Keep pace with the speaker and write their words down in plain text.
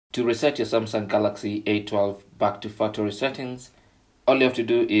To reset your Samsung Galaxy A12 back to factory settings, all you have to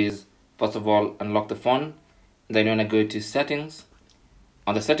do is, first of all, unlock the phone. Then you want to go to settings.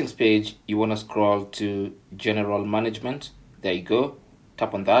 On the settings page, you want to scroll to general management. There you go.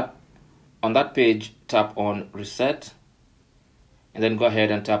 Tap on that. On that page, tap on reset. And then go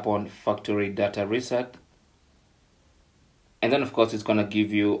ahead and tap on factory data reset. And then of course, it's going to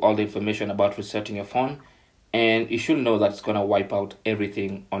give you all the information about resetting your phone. And you should know that it's going to wipe out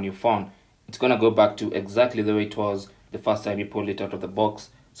everything on your phone. It's going to go back to exactly the way it was the first time you pulled it out of the box.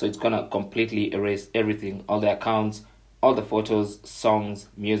 So it's going to completely erase everything, all the accounts, all the photos, songs,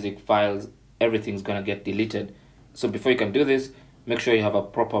 music, files, everything's going to get deleted. So before you can do this, make sure you have a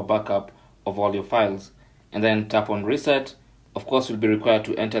proper backup of all your files. And then tap on reset. Of course, you'll be required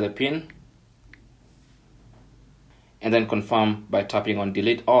to enter the PIN. And then confirm by tapping on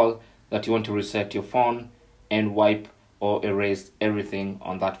delete all that you want to reset your phone and wipe or erase everything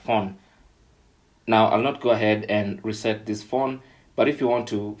on that phone. Now, I'll not go ahead and reset this phone, but if you want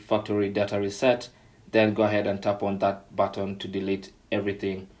to factory data reset, then go ahead and tap on that button to delete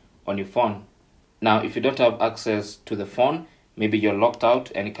everything on your phone. Now, if you don't have access to the phone, maybe you're locked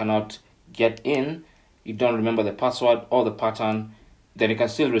out and you cannot get in, you don't remember the password or the pattern, then you can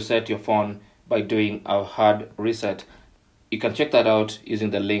still reset your phone by doing a hard reset. You can check that out using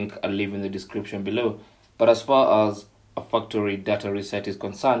the link I'll leave in the description below. But as far as a factory data reset is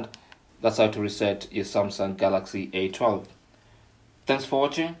concerned, that's how to reset your Samsung Galaxy A12. Thanks for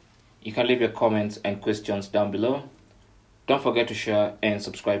watching. You can leave your comments and questions down below. Don't forget to share and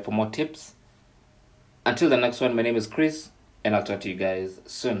subscribe for more tips. Until the next one, my name is Chris, and I'll talk to you guys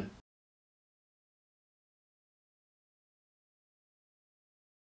soon.